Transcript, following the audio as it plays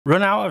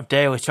Run out of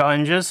daily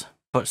challenges,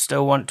 but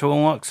still want to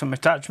unlock some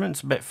attachments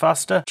a bit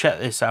faster? Check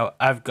this out,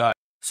 I've got it.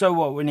 So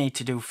what we need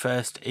to do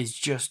first is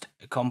just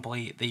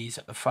complete these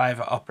 5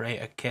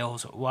 operator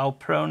kills while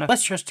prone.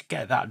 Let's just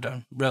get that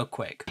done real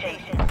quick.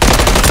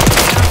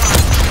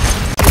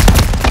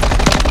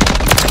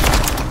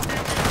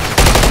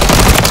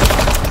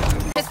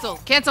 Pistol,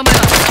 cancel my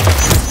left.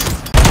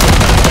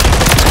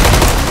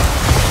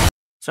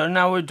 So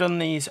now we've done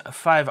these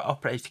 5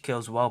 operator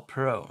kills while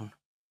prone.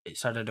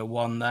 It's added a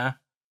 1 there,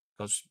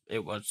 because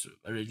it was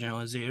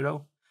originally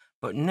 0.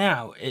 But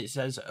now it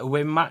says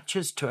win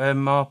matches to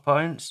earn more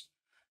points.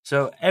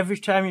 So every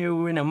time you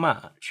win a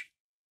match,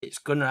 it's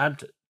going to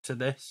add to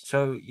this.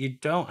 So you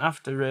don't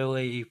have to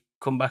really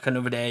come back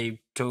another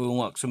day to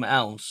unlock something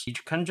else. You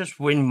can just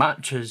win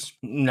matches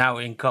now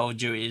in Call of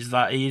Duty. It's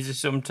that easy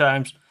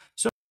sometimes.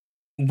 So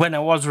when I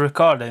was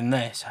recording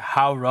this,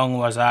 how wrong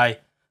was I?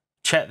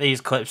 Check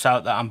these clips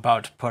out that I'm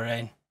about to put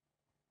in.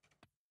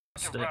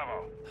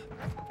 Bravo.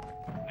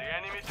 The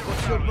enemy to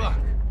What's your luck?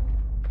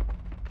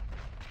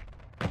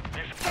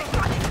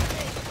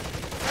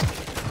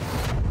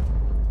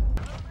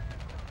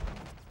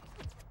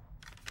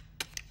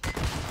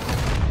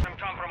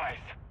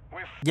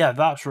 Yeah,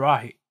 that's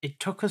right. It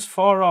took us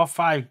 4 or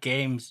 5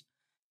 games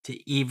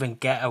to even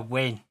get a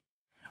win,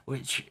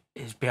 which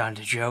is beyond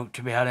a joke,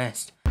 to be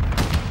honest.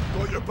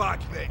 Got your back,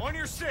 mate. On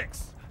your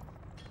 6.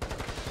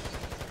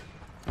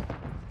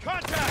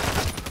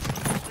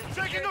 Contact!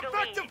 Taking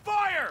effective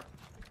fire!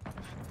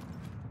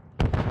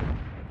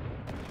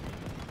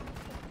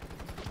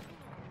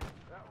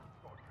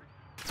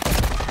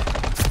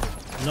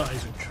 Not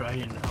even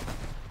trying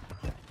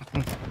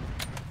now.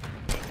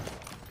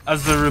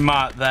 As the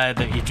remark there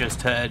that you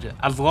just heard,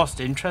 I've lost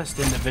interest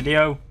in the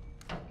video,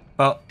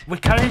 but we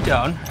carried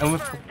on and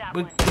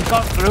we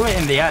got through it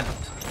in the end.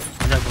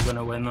 We're never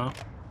gonna win though.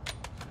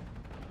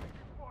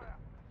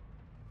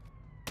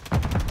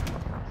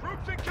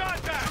 Troops in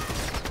contact!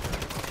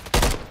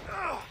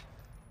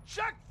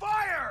 Check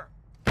fire!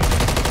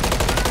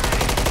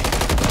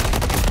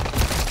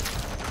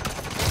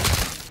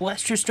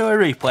 Let's just do a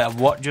replay of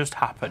what just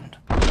happened.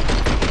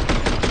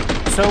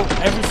 So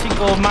every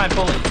single of my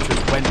bullets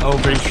just went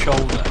over his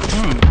shoulder.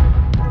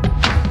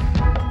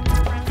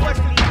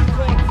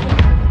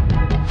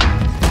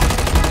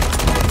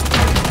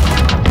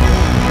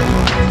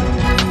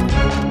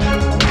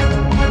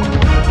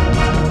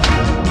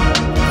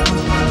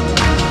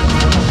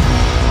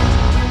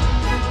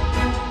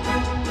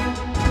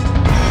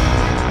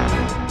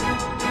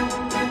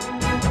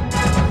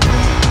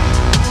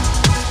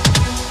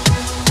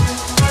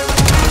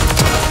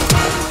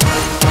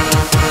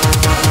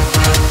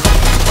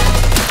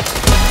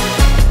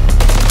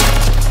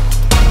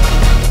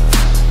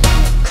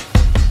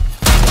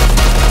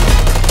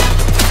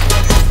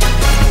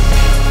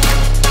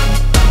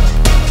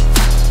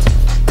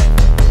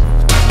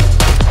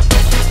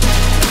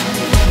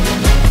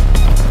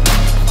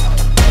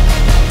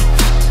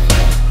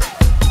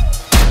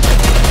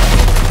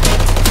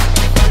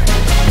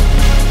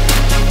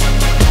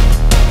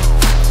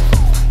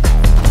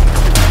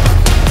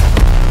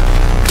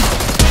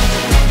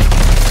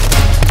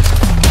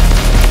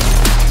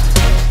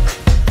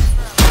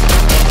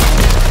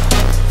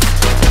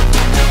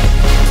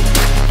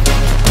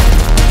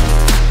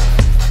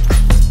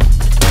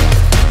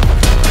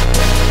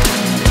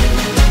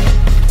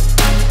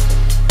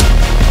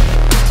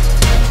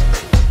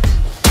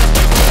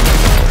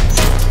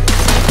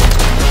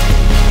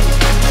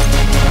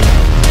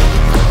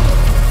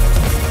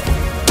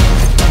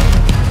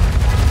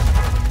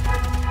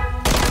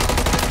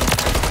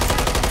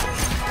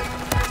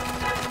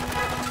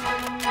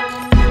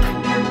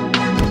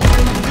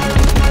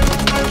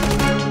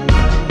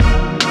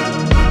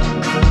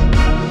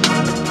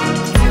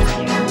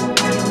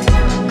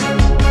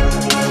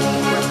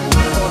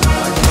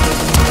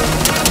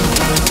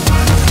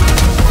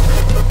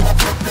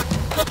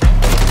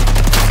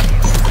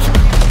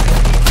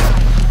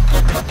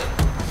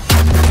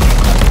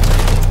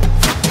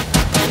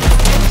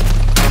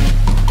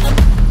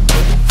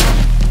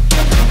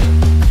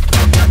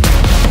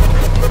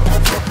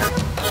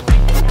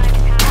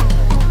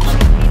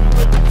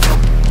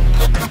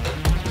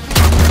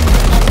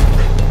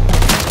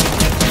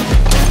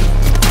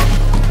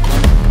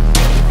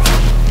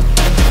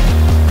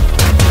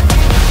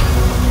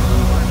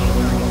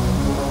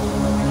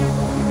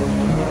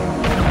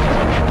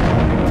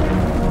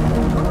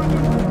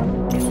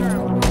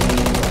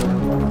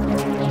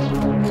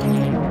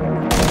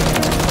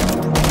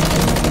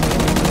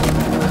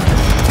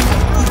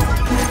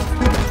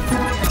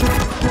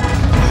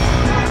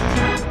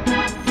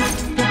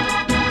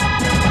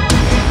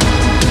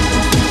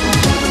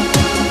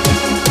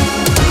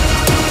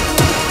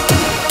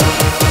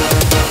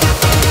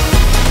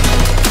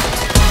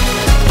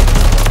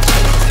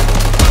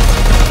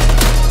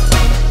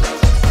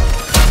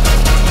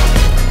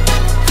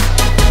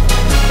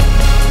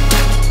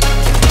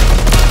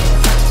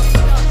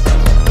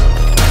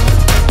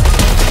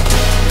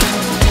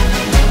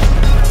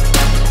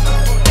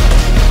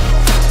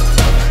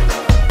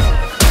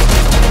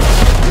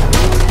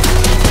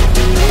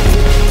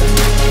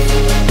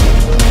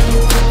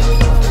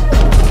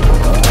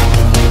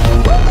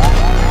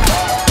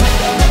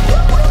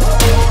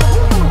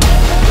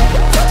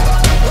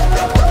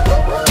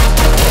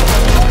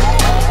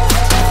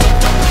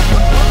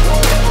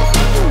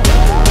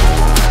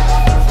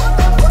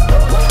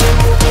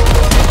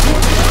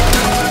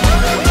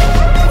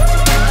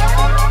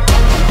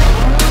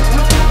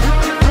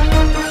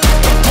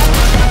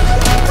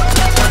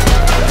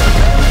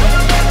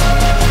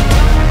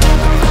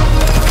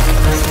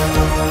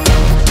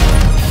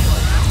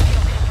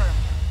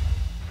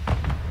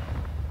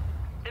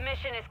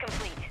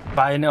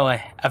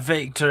 Finally, a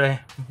victory.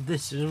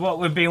 This is what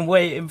we've been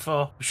waiting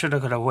for. We should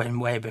have got a win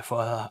way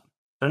before that.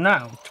 So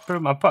now, to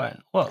prove my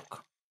point,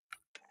 look.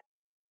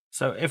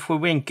 So if we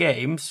win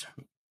games,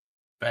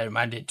 bear in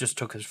mind it just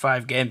took us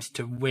 5 games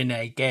to win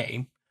a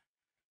game,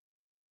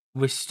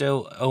 we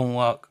still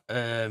unlock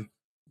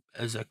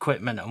as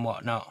equipment and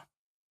whatnot.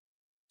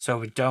 So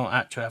we don't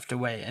actually have to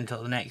wait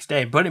until the next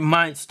day. But it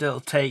might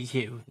still take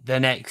you the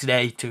next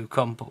day to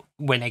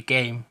win a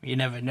game. You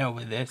never know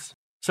with this.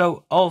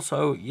 So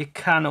also you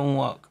can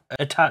unlock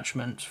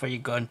attachments for your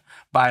gun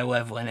by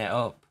leveling it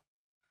up.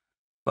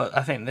 But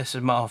I think this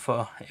is more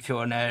for if you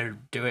want to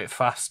do it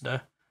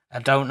faster. I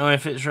don't know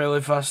if it's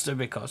really faster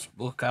because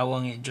look how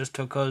long it just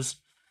took us.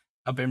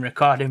 I've been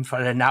recording for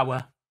an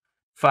hour.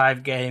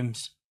 5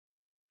 games.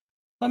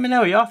 Let me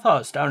know your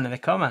thoughts down in the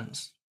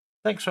comments.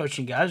 Thanks for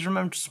watching, guys.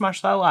 Remember to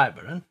smash that like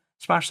button,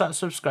 smash that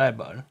subscribe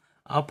button.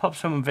 I'll pop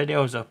some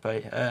videos up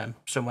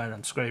somewhere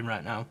on screen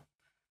right now,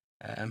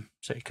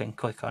 so you can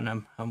click on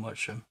them and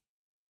watch them.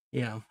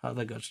 You know, all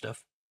the good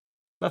stuff.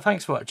 But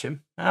thanks for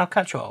watching, and I'll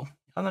catch you all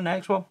on the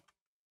next one.